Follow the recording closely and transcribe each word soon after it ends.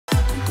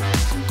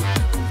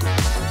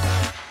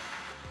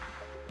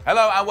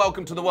Hello and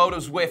welcome to the world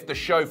of Zwift, the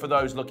show for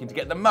those looking to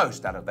get the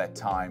most out of their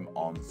time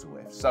on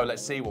Zwift. So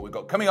let's see what we've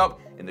got coming up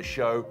in the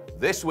show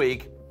this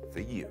week for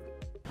you.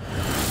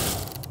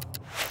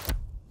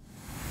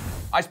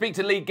 I speak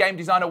to lead game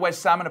designer Wes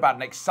Salmon about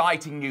an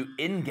exciting new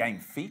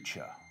in-game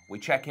feature. We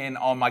check in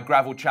on my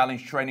gravel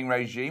challenge training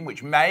regime,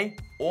 which may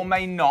or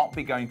may not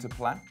be going to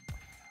plan.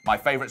 My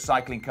favourite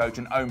cycling coach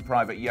and own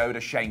private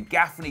Yoda, Shane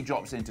Gaffney,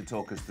 drops in to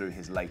talk us through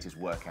his latest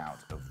workout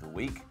of the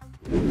week.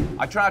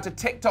 I try out a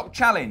TikTok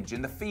challenge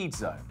in the feed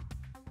zone.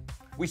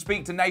 We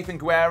speak to Nathan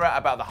Guerra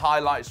about the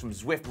highlights from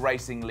Zwift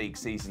Racing League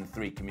Season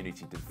 3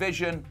 Community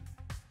Division.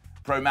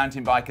 Pro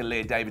mountain biker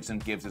Lea Davison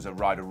gives us a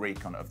rider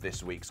recon of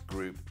this week's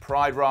group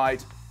Pride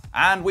Ride.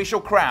 And we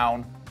shall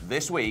crown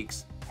this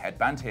week's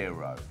Headband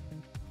Hero.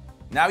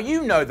 Now,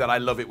 you know that I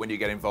love it when you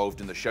get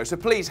involved in the show, so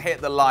please hit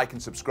the like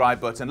and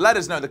subscribe button. Let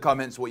us know in the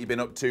comments what you've been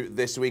up to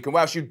this week. And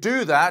whilst you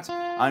do that,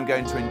 I'm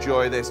going to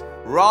enjoy this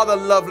rather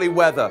lovely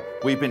weather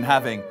we've been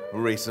having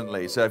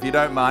recently. So if you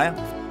don't mind,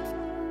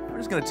 I'm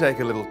just going to take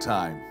a little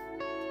time.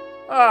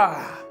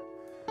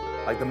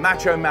 Like the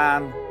macho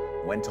man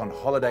went on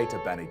holiday to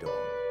Benidorm.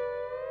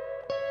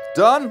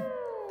 Done?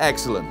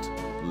 Excellent.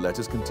 Let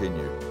us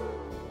continue.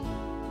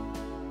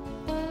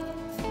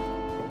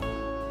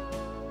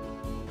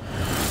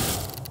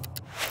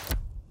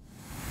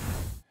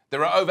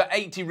 There are over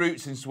 80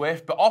 routes in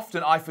Zwift, but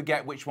often I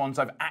forget which ones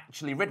I've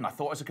actually ridden. I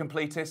thought I was a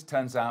completist,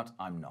 turns out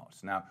I'm not.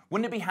 Now,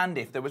 wouldn't it be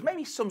handy if there was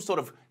maybe some sort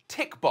of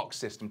tick box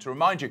system to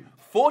remind you?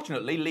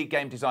 Fortunately, lead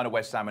game designer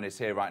Wes Salmon is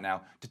here right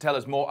now to tell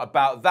us more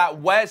about that.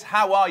 Wes,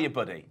 how are you,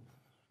 buddy?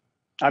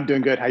 I'm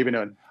doing good. How you been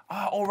doing?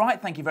 All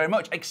right, thank you very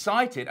much.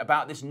 Excited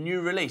about this new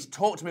release.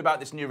 Talk to me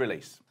about this new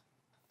release.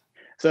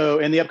 So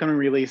in the upcoming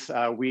release,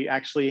 we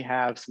actually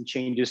have some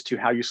changes to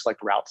how you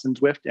select routes in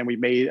Zwift, and we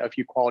made a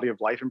few quality of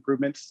life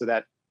improvements so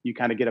that you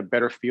kind of get a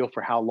better feel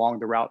for how long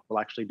the route will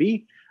actually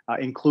be,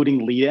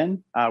 including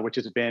lead-in, which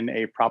has been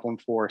a problem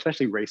for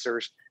especially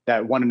racers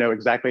that want to know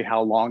exactly how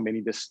long they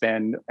need to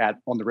spend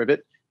on the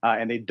rivet,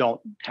 and they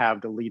don't have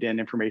the lead-in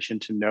information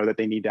to know that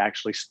they need to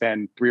actually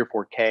spend 3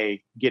 or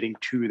 4K getting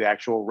to the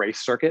actual race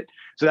circuit.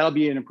 So that'll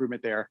be an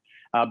improvement there.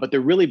 But the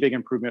really big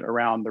improvement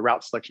around the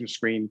route selection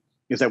screen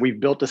is that we've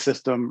built a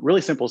system,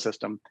 really simple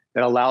system,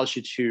 that allows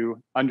you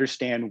to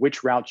understand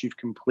which routes you've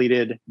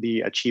completed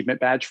the achievement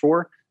badge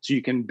for, so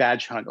you can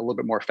badge hunt a little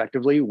bit more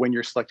effectively when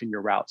you're selecting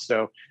your routes.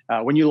 So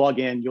when you log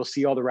in, you'll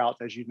see all the routes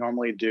as you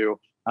normally do.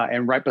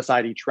 And right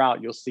beside each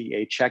route, you'll see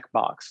a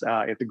checkbox.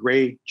 If the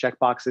gray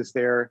checkbox is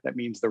there, that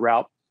means the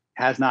route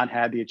has not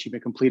had the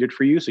achievement completed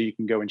for you, so you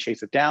can go and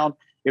chase it down.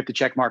 If the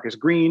check mark is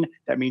green,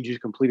 that means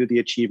you've completed the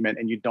achievement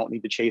and you don't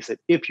need to chase it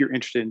if you're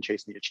interested in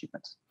chasing the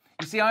achievements.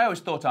 You see, I always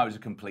thought I was a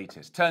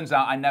completist. Turns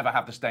out I never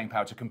have the staying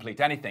power to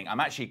complete anything. I'm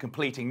actually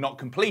completing, not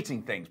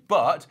completing things.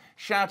 But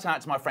shout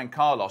out to my friend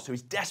Carlos, who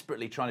is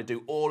desperately trying to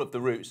do all of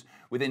the routes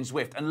within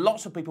Zwift. And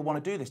lots of people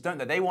want to do this, don't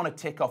they? They want to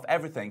tick off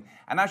everything.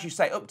 And as you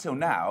say, up till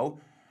now,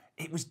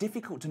 it was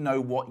difficult to know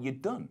what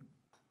you'd done.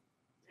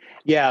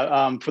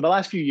 Yeah, for the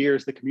last few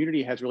years, the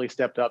community has really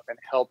stepped up and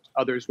helped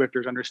other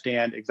Zwifters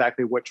understand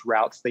exactly which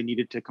routes they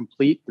needed to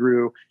complete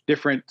through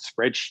different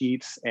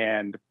spreadsheets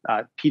and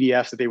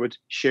PDFs that they would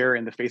share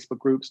in the Facebook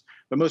groups.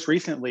 But most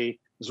recently,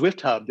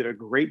 Zwift Hub did a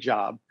great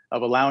job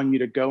of allowing you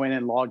to go in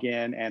and log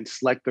in and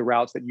select the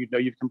routes that you know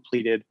you've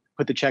completed,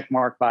 put the check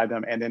mark by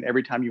them, and then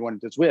every time you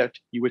wanted to Zwift,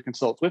 you would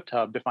consult Zwift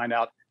Hub to find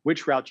out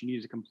which route you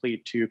needed to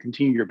complete to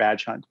continue your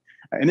badge hunt.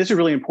 And this is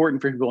really important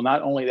for people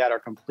not only that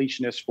are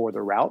completionists for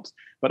the routes,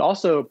 but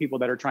also people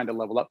that are trying to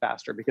level up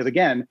faster. Because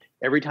again,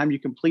 every time you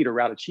complete a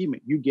route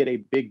achievement, you get a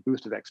big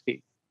boost of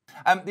XP.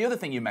 The other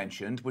thing you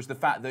mentioned was the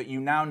fact that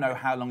you now know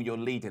how long your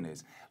lead-in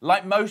is.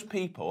 Like most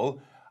people,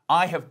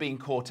 I have been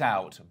caught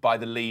out by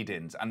the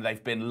lead-ins, and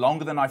they've been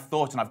longer than I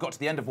thought, and I've got to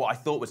the end of what I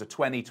thought was a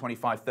 20,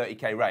 25,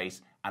 30K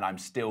race, and I'm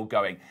still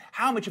going.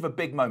 How much of a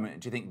big moment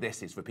do you think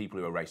this is for people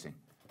who are racing?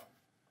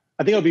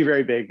 I think it'll be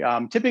very big.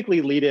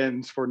 Typically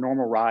lead-ins for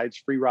normal rides,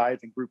 free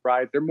rides and group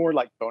rides, they're more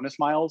like bonus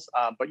miles,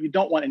 but you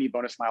don't want any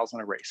bonus miles in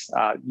a race.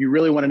 You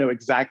really want to know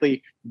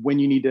exactly when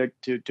you need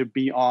to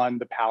be on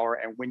the power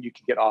and when you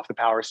can get off the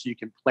power so you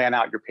can plan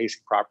out your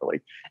pacing properly.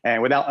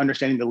 And without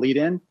understanding the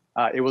lead-in,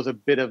 it was a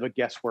bit of a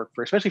guesswork,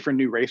 especially for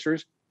new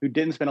racers who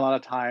didn't spend a lot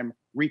of time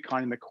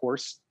reconning the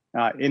course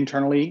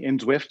internally in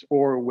Zwift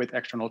or with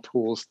external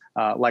tools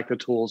like the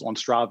tools on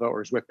Strava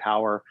or Zwift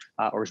Power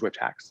or Zwift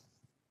Hacks.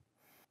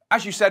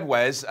 As you said,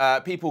 Wes,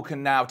 people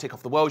can now tick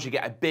off the worlds. You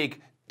get a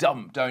big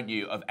dump, don't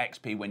you, of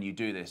XP when you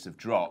do this, of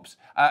drops.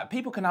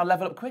 People can now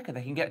level up quicker.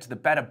 They can get to the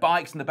better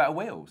bikes and the better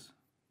wheels.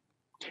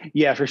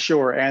 Yeah, for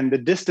sure. And the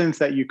distance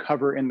that you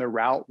cover in the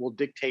route will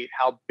dictate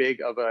how big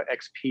of a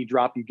XP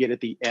drop you get at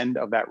the end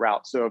of that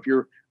route. So if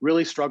you're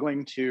really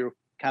struggling to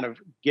kind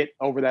of get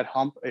over that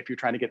hump, if you're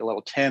trying to get to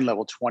level 10,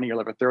 level 20, or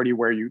level 30,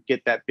 where you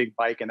get that big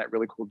bike and that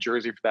really cool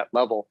jersey for that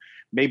level,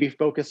 maybe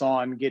focus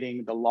on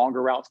getting the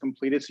longer routes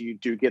completed so you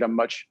do get a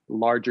much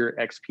larger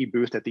XP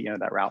boost at the end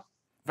of that route.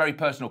 Very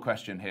personal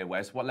question here,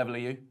 Wes. What level are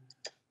you?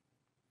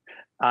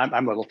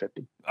 I'm level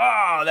 50.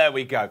 Ah, there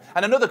we go.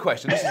 And another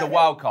question, this is a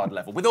wild card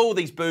level. With all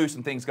these boosts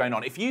and things going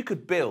on, if you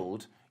could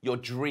build your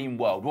dream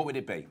world, what would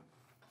it be?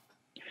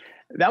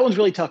 That one's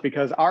really tough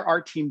because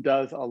our team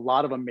does a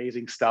lot of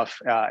amazing stuff.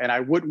 And I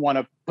wouldn't want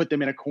to put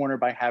them in a corner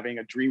by having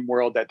a dream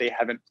world that they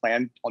haven't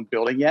planned on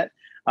building yet.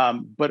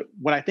 But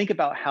when I think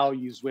about how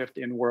you Zwift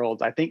in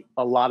worlds, I think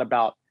a lot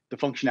about the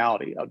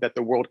functionality that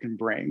the world can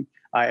bring.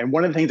 And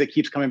one of the things that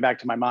keeps coming back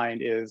to my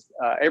mind is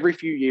every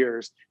few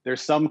years,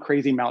 there's some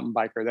crazy mountain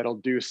biker that'll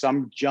do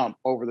some jump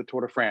over the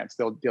Tour de France.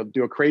 They'll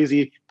do a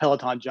crazy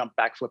Peloton jump,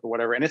 backflip or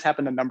whatever. And it's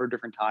happened a number of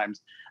different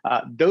times.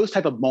 Those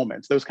type of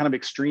moments, those kind of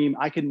extreme,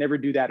 I could never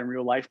do that in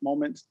real life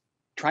moments.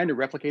 Trying to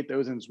replicate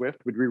those in Zwift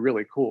would be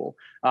really cool.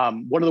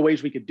 One of the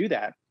ways we could do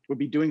that would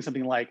be doing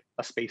something like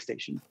a space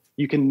station.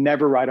 You can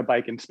never ride a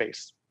bike in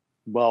space.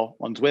 Well,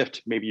 on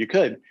Zwift, maybe you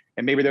could.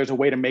 And maybe there's a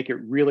way to make it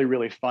really,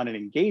 really fun and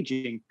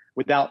engaging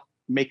without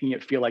making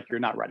it feel like you're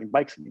not riding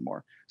bikes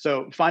anymore.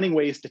 So finding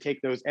ways to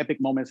take those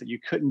epic moments that you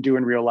couldn't do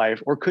in real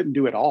life or couldn't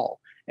do at all,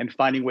 and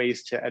finding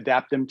ways to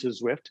adapt them to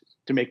Zwift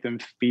to make them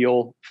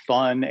feel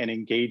fun and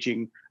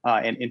engaging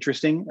and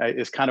interesting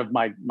is kind of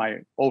my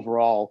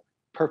overall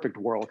perfect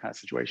world kind of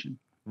situation.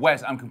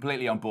 Wes, I'm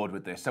completely on board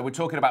with this. So we're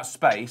talking about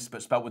space,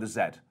 but spelled with a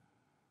Z.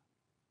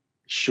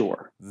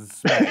 Sure.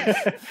 Space.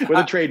 With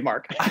a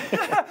trademark.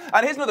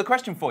 And here's another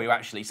question for you,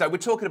 actually. So we're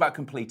talking about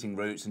completing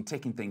routes and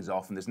ticking things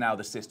off, and there's now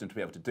the system to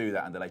be able to do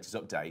that in the latest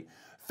update.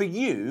 For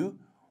you,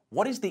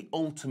 what is the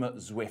ultimate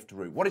Zwift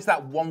route? What is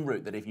that one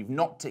route that if you've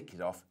not ticked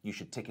it off, you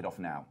should tick it off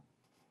now?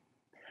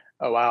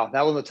 Oh, wow.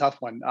 That was a tough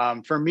one.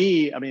 For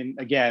me, I mean,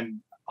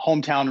 again,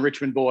 hometown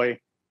Richmond boy,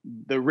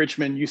 the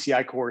Richmond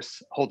UCI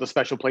course holds a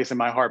special place in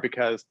my heart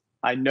because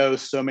I know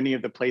so many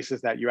of the places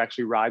that you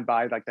actually ride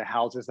by, like the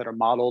houses that are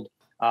modeled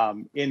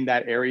in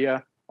that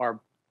area are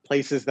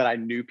places that I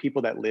knew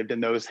people that lived in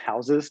those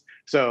houses.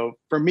 So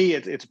for me,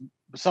 it's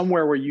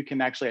somewhere where you can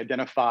actually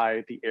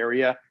identify the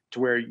area to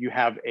where you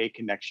have a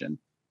connection.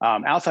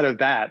 Outside of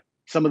that,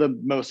 some of the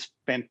most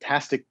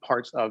fantastic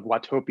parts of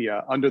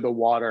Watopia, under the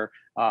water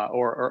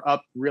or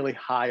up really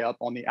high up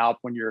on the Alp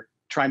when you're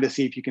trying to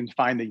see if you can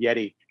find the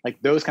Yeti, like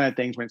those kind of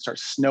things when it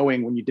starts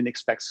snowing when you didn't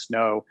expect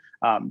snow.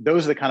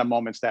 Those are the kind of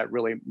moments that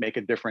really make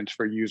a difference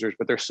for users,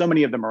 but there's so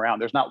many of them around.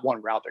 There's not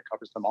one route that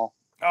covers them all.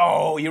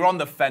 Oh, you're on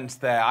the fence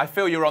there. I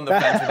feel you're on the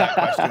fence with that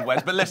question,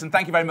 Wes. But listen,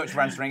 thank you very much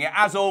for answering it.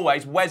 As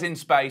always, Wes in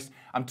space.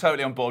 I'm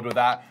totally on board with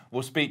that.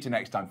 We'll speak to you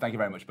next time. Thank you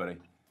very much, buddy.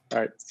 All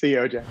right. See you,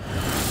 OJ.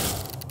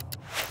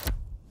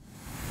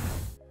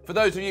 For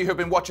those of you who have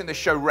been watching this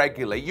show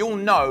regularly, you'll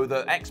know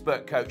that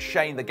expert coach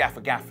Shane the Gaffer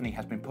Gaffney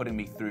has been putting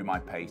me through my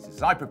paces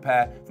as I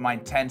prepare for my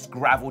intense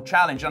gravel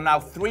challenge. I'm now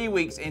 3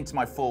 weeks into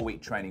my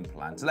 4-week training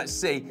plan. So let's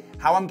see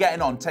how I'm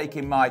getting on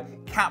taking my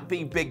Cat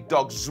B Big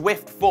Dog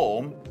Zwift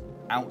form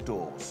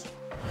outdoors.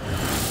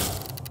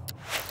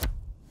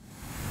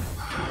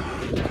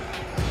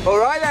 All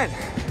right then,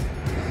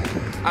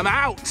 I'm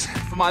out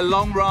for my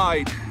long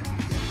ride.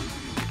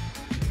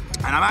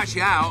 And I'm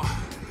actually out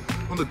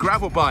on the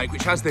gravel bike,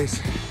 which has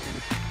this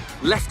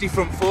lefty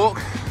front fork.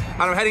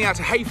 And I'm heading out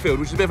to Hayfield,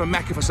 which is a bit of a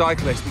mecca for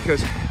cyclists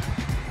because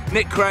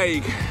Nick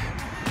Craig,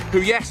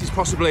 who yes, is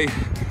possibly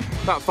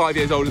about 5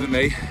 years older than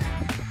me,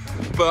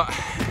 but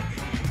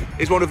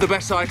is one of the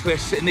best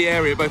cyclists in the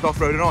area, both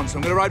off-road and on. So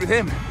I'm gonna ride with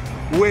him,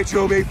 which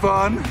will be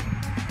fun.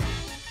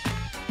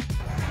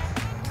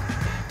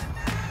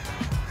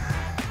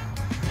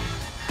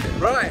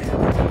 Right,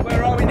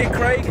 where are we, Nick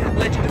Craig,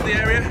 legend of the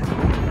area?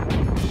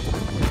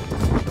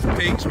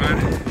 Peaks, man.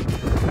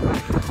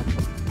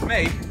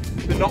 Me,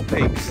 but not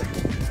peaks.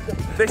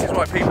 This is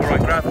why people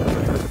ride gravel.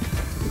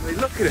 I mean,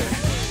 look at it.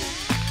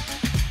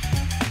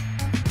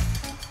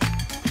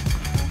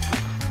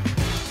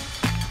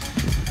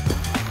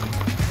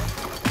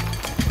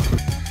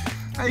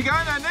 How you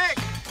going there, Nick?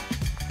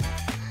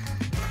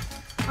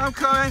 I'm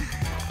coming.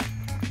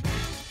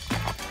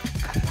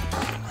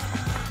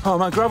 Oh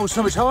man, gravel's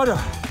so much harder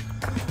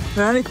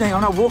than anything.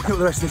 I'm not walking up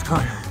the rest of this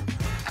climb.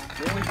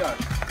 Here we go.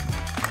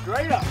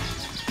 Straight up.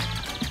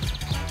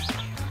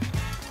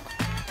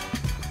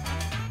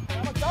 Where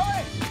am I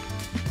going?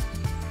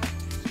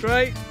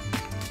 Straight.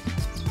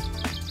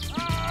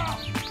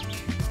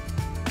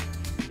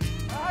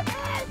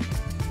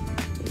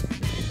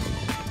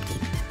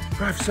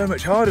 Gravel's so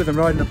much harder than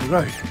riding up the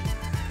road.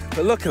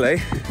 But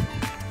luckily,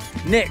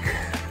 Nick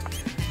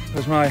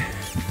was my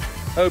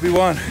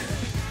Obi-Wan.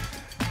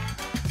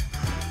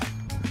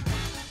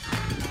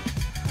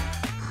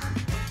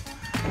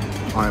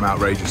 I am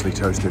outrageously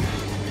toasted.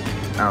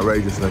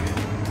 Outrageously.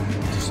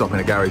 To stop in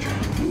a garage.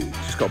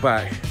 Just got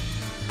back.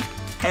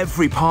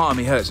 Every part of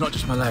me hurts, not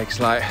just my legs,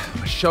 like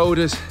my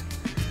shoulders,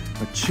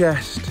 my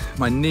chest,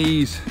 my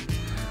knees,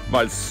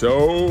 my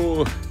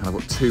soul. And I've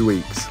got 2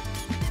 weeks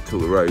till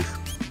the race.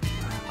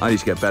 I need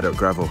to get better at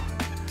gravel.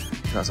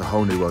 That's a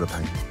whole new world of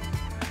pain.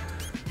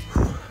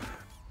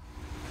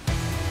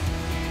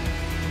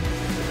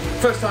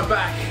 First time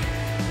back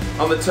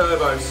on the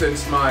turbo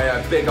since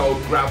my big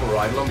old gravel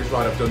ride, longest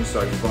ride I've done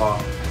so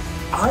far.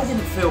 I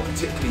didn't feel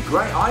particularly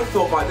great. I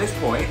thought by this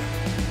point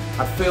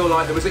I feel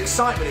like there was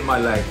excitement in my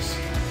legs,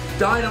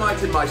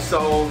 dynamite in my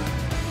soul,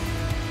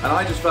 and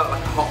I just felt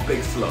like a hot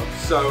big slug.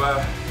 So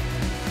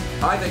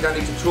I think I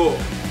need to talk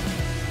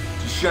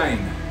to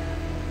Shane,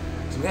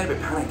 because I'm getting a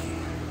bit panicky.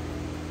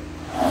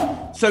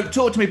 So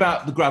talk to me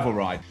about the gravel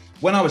ride.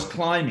 When I was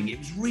climbing, it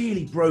was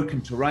really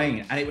broken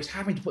terrain and it was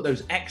having to put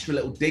those extra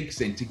little digs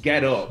in to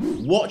get up.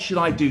 What should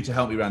I do to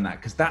help me around that?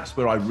 Because that's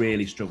where I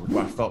really struggled,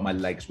 where I felt my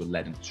legs were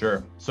leaden.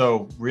 Sure.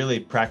 So really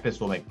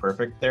practice will make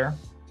perfect there.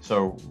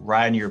 So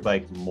riding your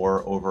bike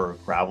more over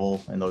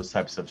gravel and those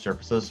types of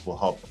surfaces will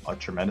help a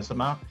tremendous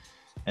amount.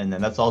 And then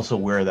that's also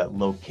where that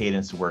low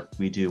cadence work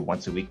we do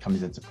once a week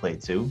comes into play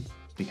too,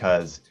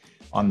 because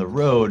on the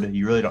road,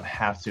 you really don't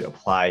have to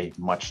apply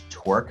much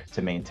torque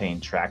to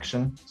maintain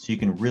traction. So you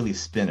can really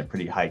spin a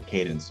pretty high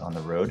cadence on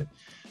the road.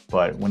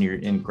 But when you're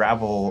in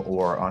gravel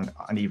or on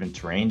uneven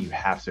terrain, you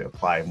have to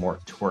apply more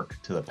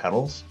torque to the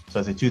pedals.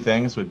 So I'd say two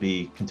things would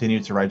be continue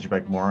to ride your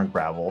bike more on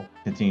gravel,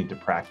 continue to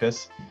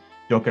practice.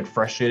 Don't get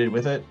frustrated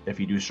with it if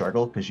you do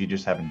struggle because you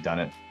just haven't done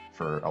it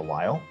for a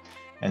while.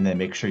 And then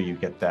make sure you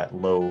get that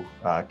low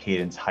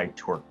cadence, high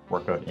torque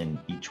workout in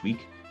each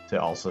week to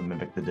also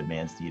mimic the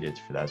demands needed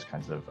for those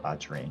kinds of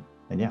terrain.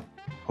 And yeah,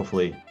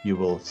 hopefully you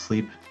will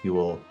sleep, you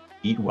will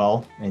eat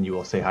well, and you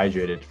will stay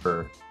hydrated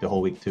for the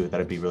whole week too.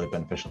 That'd be really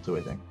beneficial too,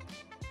 I think.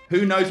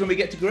 Who knows when we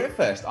get to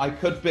Gritfest? I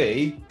could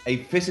be a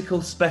physical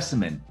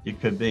specimen. You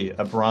could be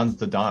a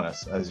bronzed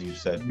Adonis, as you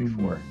said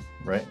before,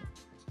 right? Do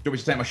you want me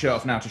to take my shirt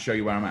off now to show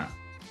you where I'm at?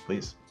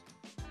 Please.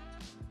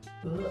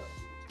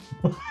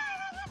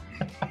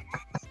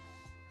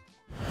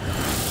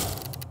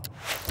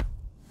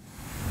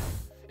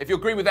 If you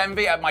agree with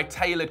envy at my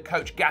tailored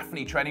Coach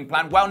Gaffney training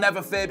plan, well,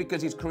 never fear,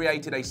 because he's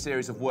created a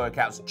series of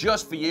workouts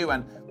just for you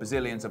and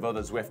bazillions of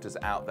other Zwifters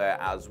out there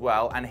as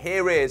well. And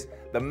here is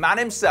the man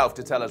himself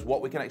to tell us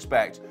what we can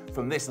expect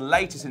from this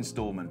latest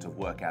installment of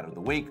Workout of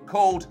the Week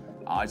called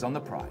Eyes on the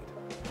Pride.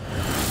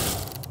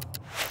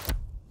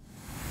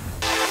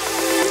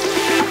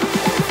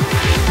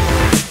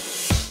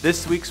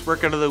 This week's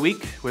Workout of the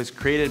Week was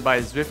created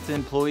by Zwift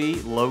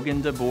employee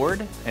Logan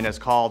DeBoard and is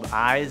called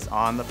Eyes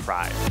on the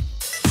Pride.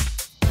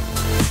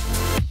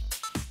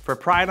 For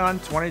Pride on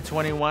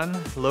 2021,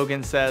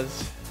 Logan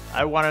says,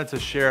 I wanted to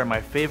share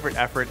my favorite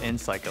effort in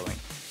cycling.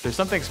 There's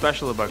something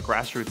special about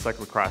grassroots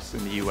cyclocross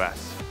in the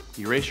US.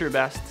 You race your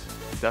best,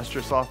 dust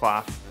yourself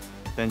off,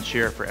 then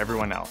cheer for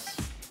everyone else.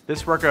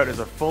 This workout is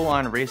a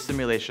full-on race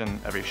simulation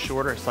of a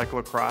shorter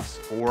cyclocross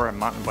or a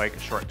mountain bike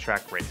short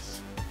track race.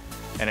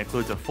 And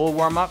includes a full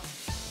warm-up,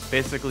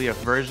 basically a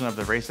version of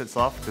the race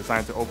itself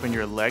designed to open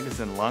your legs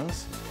and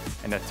lungs,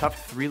 and a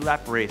tough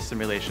 3-lap race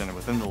simulation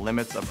within the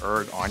limits of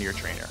erg on your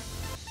trainer.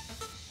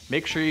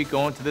 Make sure you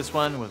go into this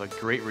one with a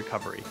great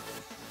recovery.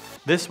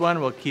 This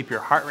one will keep your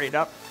heart rate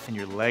up and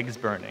your legs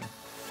burning.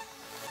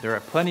 There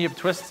are plenty of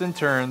twists and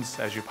turns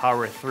as you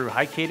power through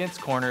high cadence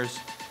corners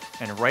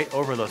and right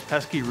over those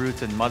pesky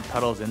roots and mud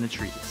puddles in the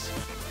trees.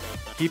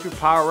 Keep your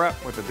power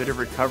up with a bit of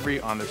recovery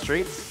on the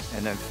straights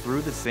and then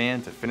through the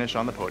sand to finish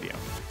on the podium.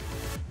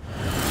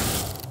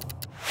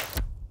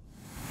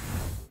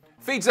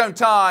 Feed Zone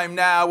time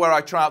now, where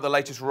I try out the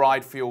latest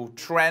ride fuel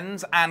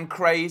trends and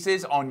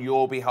crazes on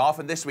your behalf.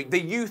 And this week,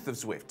 the youth of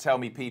Zwift tell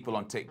me people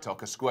on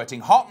TikTok are squirting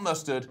hot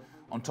mustard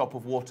on top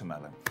of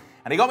watermelon.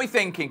 And it got me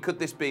thinking, could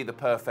this be the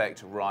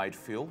perfect ride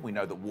fuel? We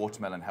know that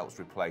watermelon helps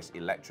replace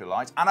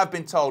electrolytes, and I've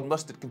been told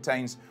mustard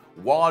contains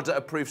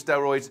WADA-approved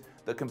steroids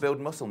that can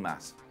build muscle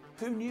mass.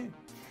 Who knew?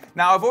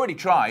 Now, I've already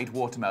tried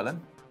watermelon.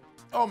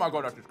 Oh my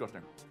God, that's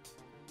disgusting.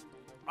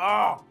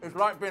 Oh, it's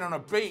like being on a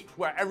beach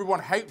where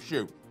everyone hates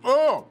you.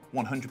 Oh,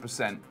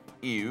 100%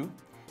 ew.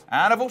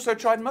 And I've also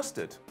tried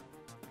mustard.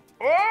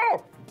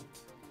 Oh,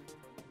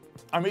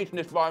 I'm eating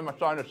this via my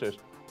sinuses.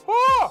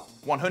 Oh,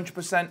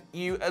 100%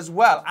 ew as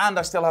well. And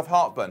I still have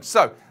heartburn.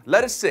 So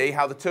let us see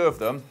how the two of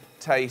them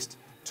taste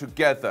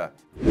together.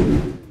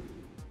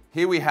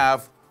 Here we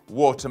have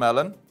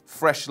watermelon,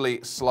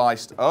 freshly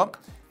sliced up.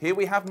 Here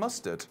we have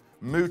mustard,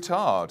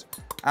 moutarde,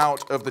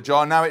 out of the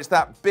jar. Now it's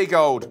that big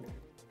old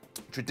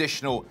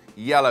traditional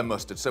yellow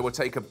mustard. So we'll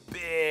take a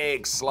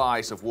big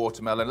slice of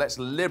watermelon. Let's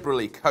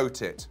liberally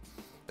coat it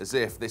as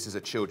if this is a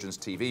children's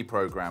TV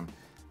program.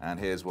 And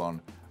here's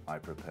one I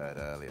prepared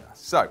earlier.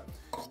 So,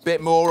 a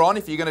bit more on.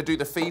 If you're going to do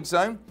the feed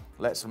zone,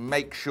 let's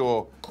make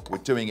sure we're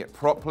doing it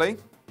properly.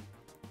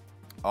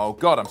 Oh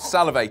God, I'm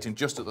salivating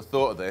just at the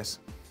thought of this.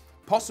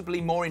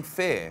 Possibly more in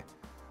fear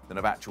than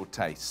of actual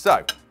taste.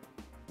 So,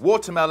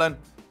 watermelon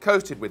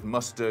coated with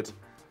mustard.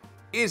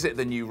 Is it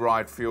the new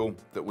ride fuel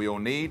that we all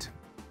need?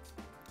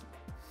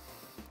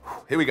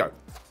 Here we go.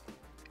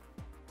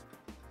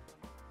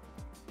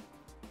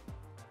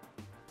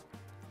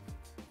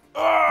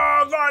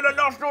 Oh, got the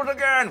nostrils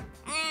again.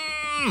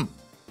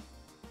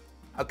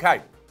 Okay,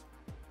 I'm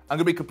going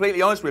to be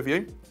completely honest with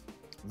you.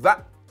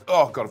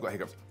 Oh God, I've got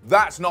hiccups.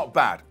 That's not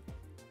bad.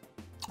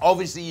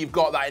 Obviously, you've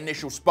got that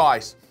initial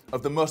spice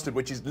of the mustard,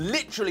 which is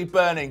literally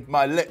burning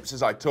my lips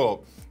as I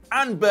talk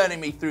and burning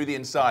me through the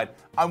inside.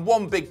 I'm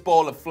one big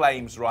ball of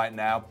flames right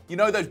now. You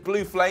know those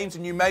blue flames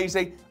in New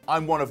Maisie?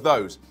 I'm one of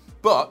those.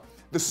 But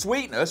The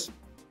sweetness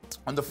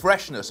and the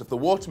freshness of the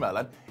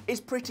watermelon is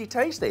pretty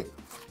tasty.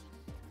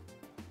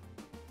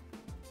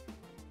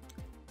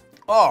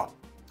 Oh,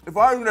 if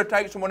I was going to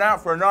take someone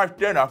out for a nice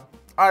dinner,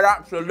 I'd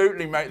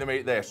absolutely make them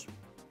eat this.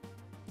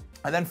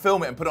 And then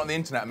film it and put it on the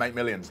internet and make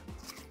millions.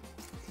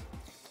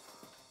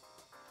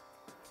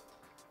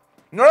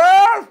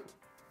 No!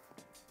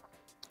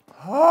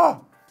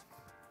 Oh.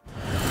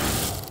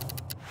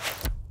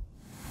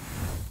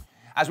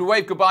 As we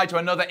wave goodbye to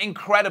another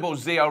incredible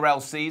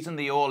ZRL season,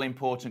 the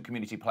all-important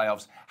community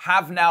playoffs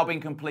have now been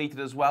completed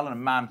as well, and a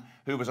man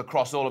who was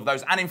across all of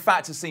those, and in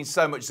fact has seen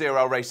so much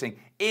ZRL racing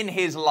in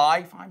his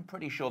life, I'm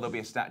pretty sure there'll be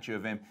a statue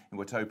of him in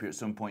Watopia at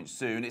some point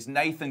soon. It's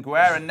Nathan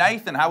Guerra.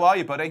 Nathan, how are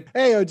you, buddy?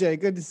 Hey, OJ,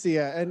 good to see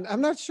you. And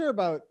I'm not sure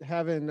about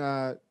having,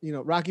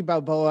 Rocky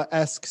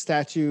Balboa-esque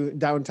statue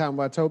downtown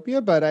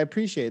Watopia, but I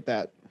appreciate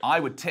that. I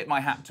would tip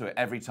my hat to it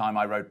every time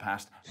I rode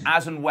past,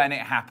 as and when it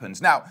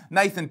happens. Now,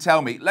 Nathan,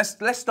 tell me, let's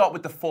start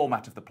with the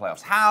format of the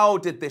playoffs. How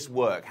did this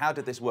work? How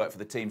did this work for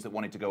the teams that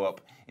wanted to go up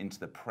into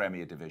the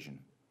Premier Division?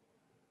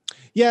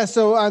 Yeah,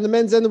 so on the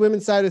men's and the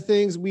women's side of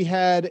things, we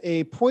had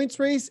a points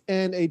race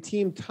and a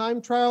team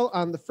time trial.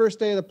 On the first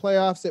day of the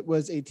playoffs, it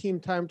was a team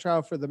time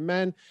trial for the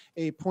men,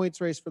 a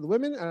points race for the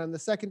women. And on the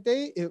second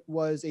day, it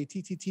was a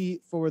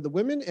TTT for the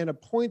women and a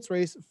points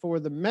race for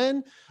the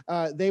men.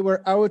 They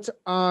were out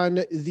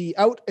on the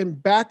out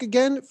and back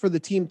again for the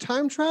team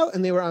time trial,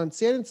 and they were on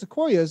sand and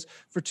sequoias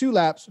for 2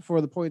 laps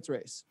for the points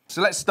race.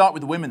 So let's start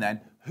with the women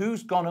then.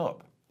 Who's gone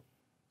up?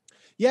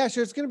 Yeah,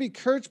 sure. It's going to be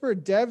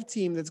Kirchberg Dev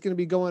team that's going to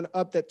be going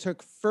up that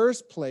took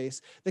first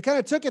place. They kind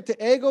of took it to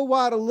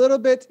Egowatt a little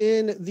bit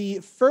in the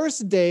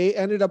first day,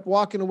 ended up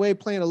walking away,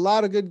 playing a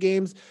lot of good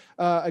games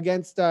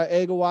against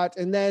Egowatt.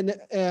 And then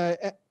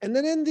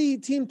in the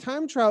team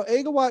time trial,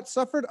 Egowatt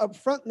suffered up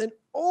front and then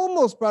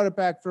almost brought it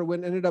back for a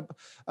win, ended up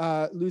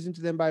losing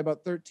to them by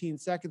about 13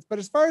 seconds. But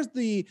as far as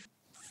the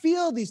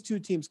feel these two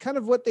teams, kind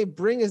of what they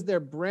bring as their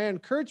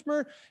brand.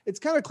 Kirchmer, it's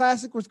kind of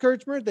classic with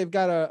Kirchmer. They've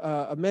got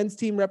a men's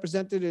team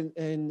represented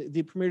in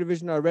the Premier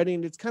Division already,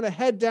 and it's kind of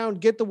head down,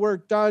 get the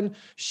work done,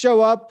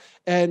 show up,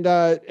 and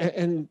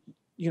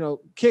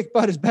kick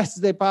butt as best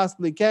as they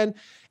possibly can.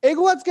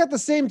 Egowatt's got the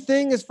same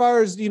thing as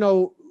far as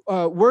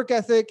work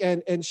ethic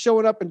and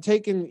showing up and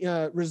taking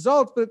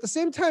results, but at the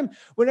same time,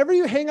 whenever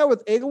you hang out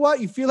with Egowatt,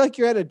 you feel like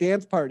you're at a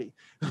dance party.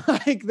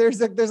 Like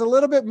there's a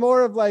little bit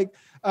more of like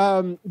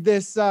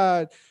this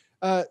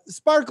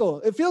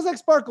sparkle. It feels like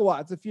Sparkle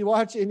Watts if you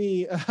watch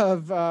any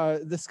of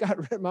the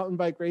Scott Red mountain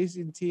bike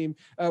racing team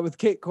with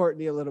Kate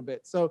Courtney a little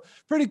bit. So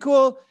pretty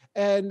cool.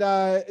 And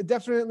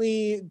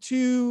definitely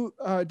two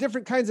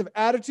different kinds of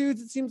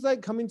attitudes, it seems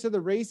like, coming to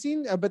the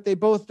racing, but they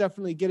both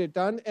definitely get it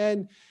done.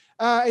 And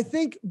I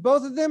think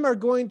both of them are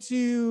going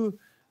to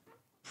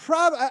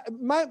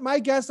my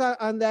guess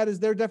on that is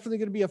they're definitely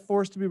going to be a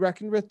force to be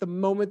reckoned with the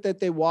moment that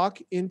they walk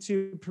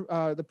into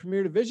the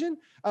Premier Division.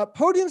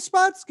 Podium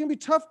spots going to be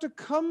tough to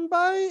come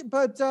by,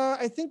 but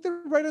I think they're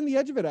right on the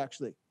edge of it,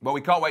 actually. Well,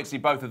 we can't wait to see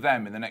both of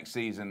them in the next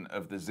season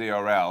of the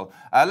ZRL.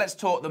 Let's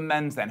talk the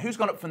men's then. Who's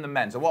gone up from the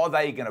men's, and what are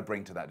they going to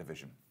bring to that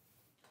division?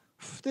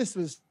 This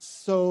was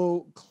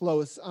so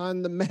close.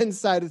 On the men's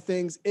side of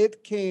things,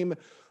 it came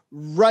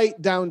right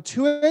down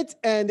to it.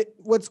 And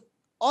what's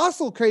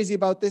also crazy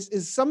about this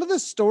is some of the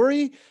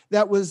story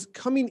that was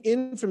coming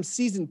in from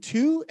season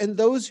 2 and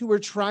those who were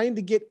trying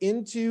to get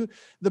into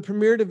the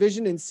Premier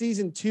Division in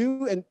season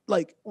 2 and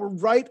like were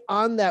right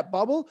on that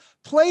bubble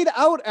played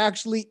out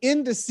actually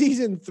into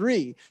season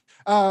 3.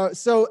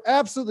 So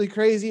absolutely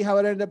crazy how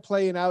it ended up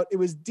playing out. It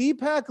was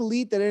Deepak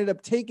Elite that ended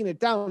up taking it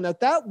down. Now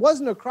that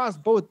wasn't across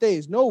both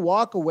days, no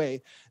walk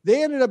away.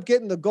 They ended up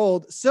getting the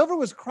gold. Silver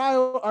was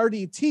Cryo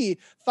RDT,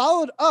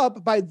 followed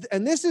up by,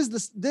 and this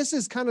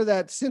is kind of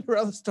that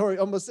Cinderella story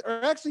almost,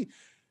 or actually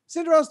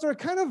Cinderella story,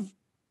 kind of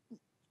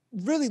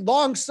really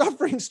long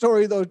suffering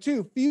story though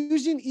too.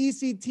 Fusion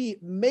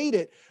ECT made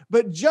it,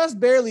 but just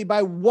barely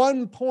by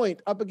 1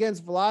 point up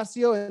against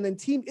Velocio, and then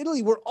Team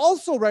Italy were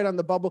also right on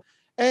the bubble.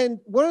 And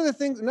another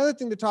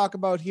thing to talk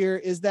about here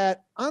is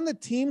that on the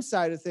team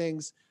side of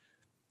things,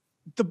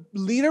 the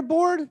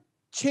leaderboard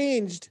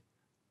changed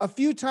a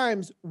few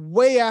times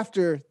way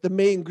after the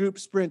main group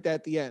sprint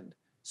at the end.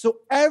 So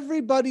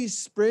everybody's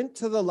sprint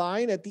to the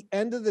line at the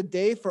end of the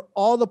day for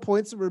all the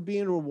points that were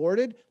being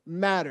rewarded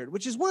mattered,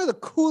 which is one of the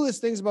coolest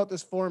things about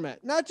this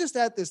format, not just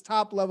at this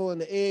top level in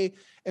the A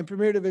and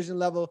Premier Division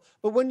level,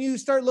 but when you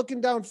start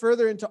looking down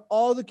further into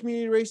all the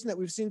community racing that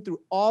we've seen through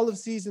all of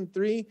season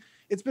 3,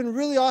 it's been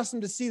really awesome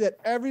to see that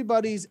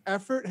everybody's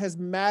effort has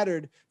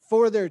mattered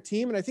for their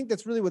team. And I think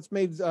that's really what's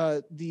made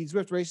the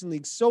Zwift Racing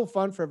League so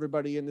fun for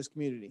everybody in this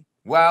community.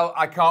 Well,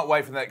 I can't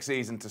wait for the next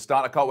season to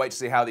start. I can't wait to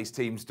see how these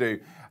teams do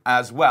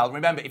as well.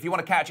 Remember, if you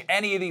want to catch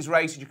any of these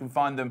races, you can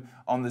find them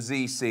on the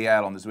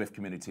ZCL, on the Zwift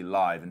Community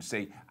Live, and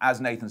see, as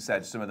Nathan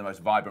said, some of the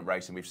most vibrant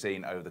racing we've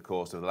seen over the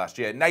course of the last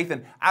year.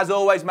 Nathan, as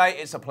always, mate,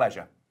 it's a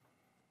pleasure.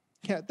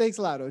 Yeah, thanks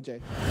a lot,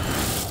 OJ.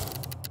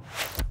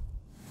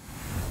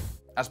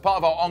 As part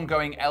of our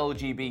ongoing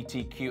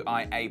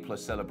LGBTQIA+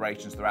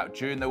 celebrations throughout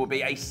June, there will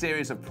be a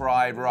series of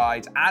Pride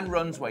rides and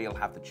runs where you'll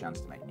have the chance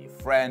to make new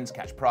friends,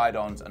 catch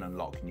Pride-ons, and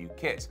unlock new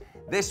kits.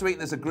 This week,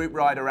 there's a group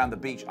ride around the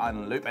Beach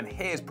Island Loop, and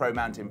here's pro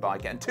mountain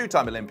biker and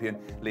two-time Olympian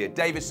Lea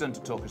Davison to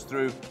talk us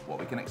through what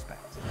we can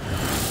expect.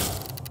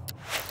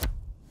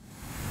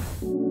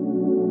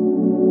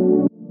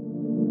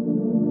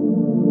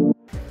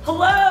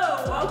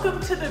 Hello, welcome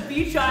to the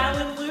Beach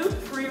Island Loop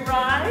free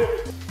ride.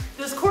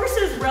 This course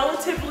is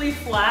relatively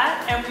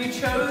flat, and we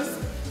chose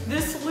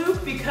this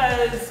loop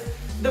because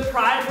the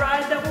Pride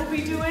ride that we'll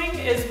be doing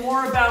is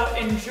more about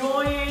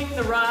enjoying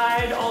the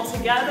ride all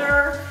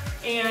together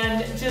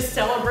and just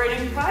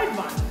celebrating Pride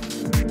Month.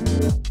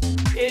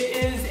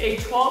 It is a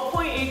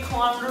 12.8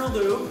 kilometer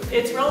loop.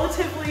 It's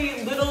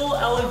relatively little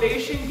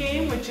elevation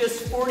gain with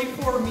just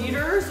 44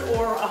 meters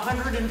or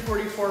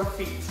 144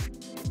 feet.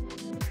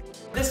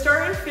 The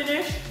start and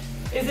finish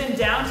is in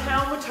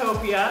downtown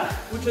Watopia,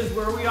 which is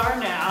where we are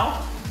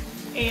now.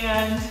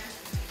 And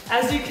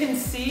as you can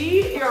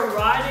see, we are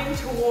riding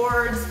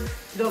towards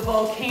the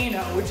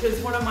volcano, which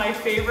is one of my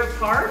favorite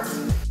parts.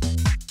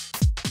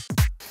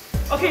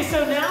 Okay,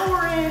 so now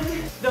we're in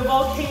the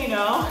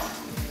volcano.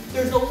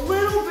 There's a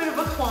little bit of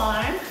a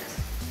climb,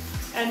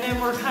 and then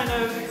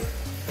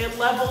it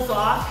levels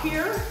off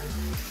here.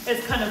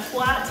 It's kind of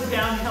flat to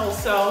downhill.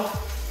 So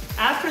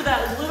after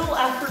that little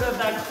effort of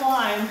that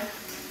climb,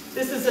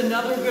 this is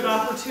another good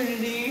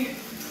opportunity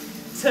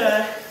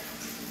to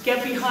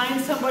get behind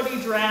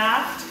somebody,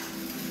 draft,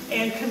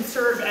 and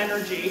conserve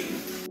energy.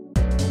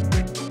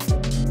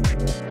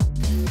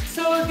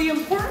 So the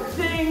important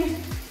thing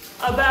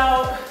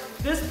about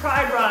this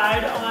Pride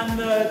ride on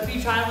the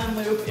Beach Island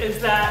Loop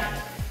is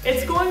that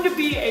it's going to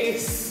be a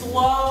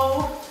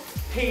slow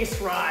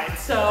pace ride.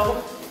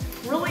 So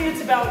really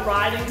it's about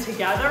riding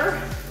together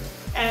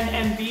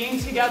and being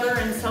together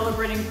and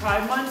celebrating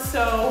Pride Month.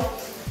 So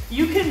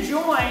you can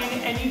join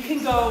and you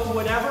can go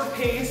whatever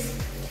pace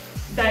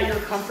that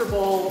you're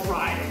comfortable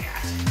riding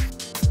at.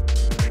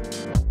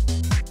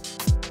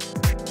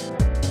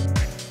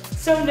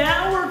 So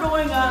now we're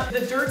going up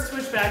the dirt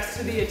switchbacks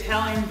to the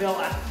Italian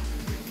Villa.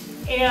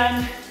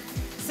 And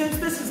since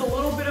this is a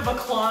little bit of a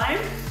climb,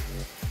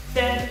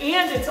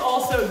 and it's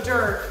also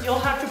dirt, you'll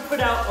have to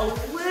put out a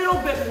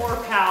little bit more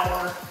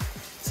power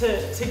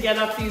to get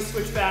up these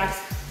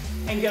switchbacks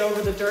and get over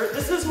the dirt.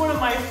 This is one of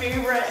my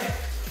favorite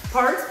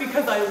parts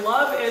because I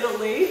love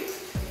Italy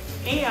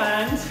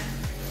and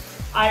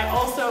I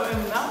also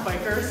am a mountain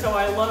biker, so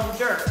I love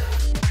dirt.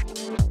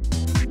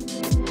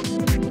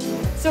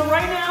 So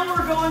right now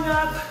we're going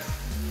up,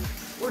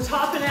 we're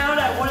topping out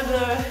at one of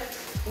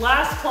the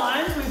last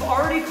climbs. We've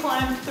already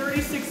climbed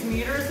 36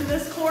 meters in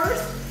this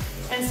course.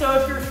 And so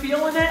if you're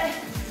feeling it,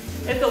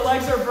 if the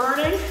legs are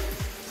burning,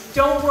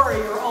 don't worry,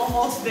 you're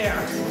almost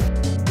there.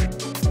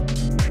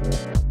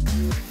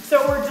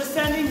 So we're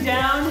descending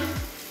down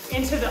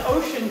into the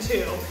ocean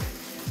tube,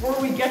 where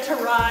we get to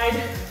ride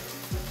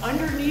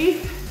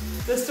underneath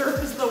the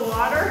surface of the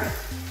water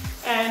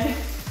and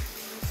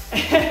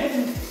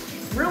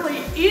really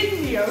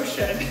in the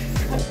ocean.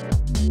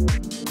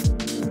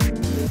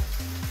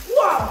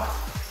 Whoa,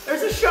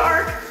 there's a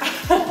shark.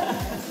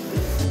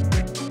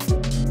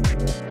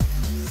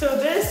 So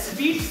this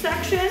beach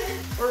section,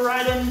 we're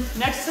riding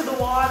next to the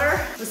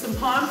water with some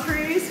palm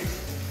trees.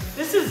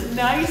 This is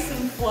nice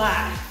and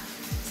flat.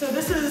 So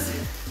this is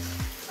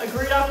a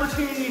great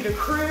opportunity to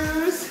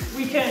cruise.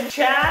 We can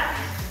chat,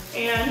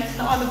 and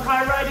on the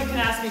Pride ride, you can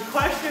ask me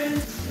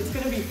questions. It's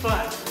gonna be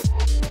fun.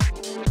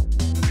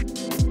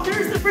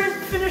 There's the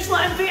finish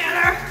line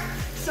banner.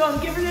 So I'm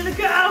giving it a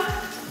go.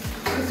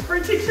 I'm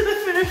sprinting to the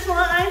finish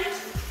line.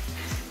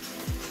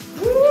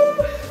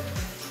 Woo!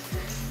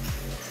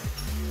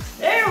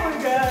 There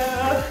we go.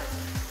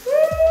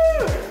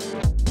 Woo!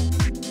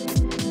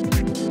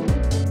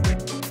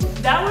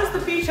 That was the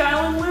Beach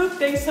Island Loop.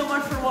 Thanks so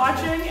much for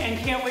watching, and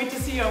can't wait to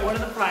see you at one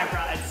of the Pride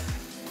rides.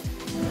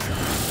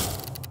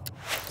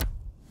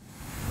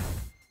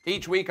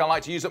 Each week, I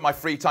like to use up my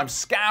free time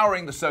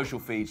scouring the social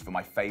feeds for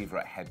my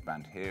favorite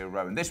Headband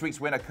Hero. And this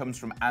week's winner comes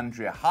from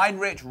Andrea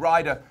Heinrich,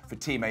 rider for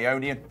Team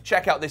Aeonian.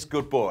 Check out this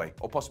good boy,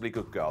 or possibly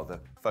good girl.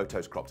 The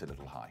photo's cropped a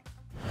little high.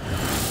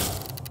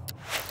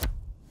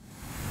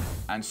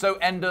 And so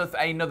endeth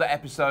another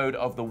episode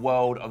of the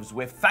World of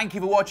Zwift. Thank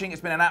you for watching.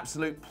 It's been an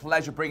absolute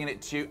pleasure bringing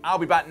it to you. I'll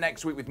be back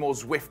next week with more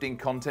Zwifting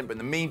content, but in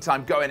the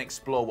meantime, go and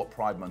explore what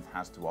Pride Month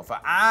has to offer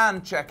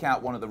and check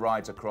out one of the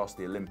rides across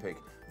the Olympic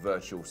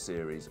Virtual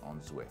Series on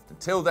Zwift.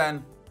 Until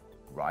then,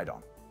 ride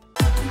on.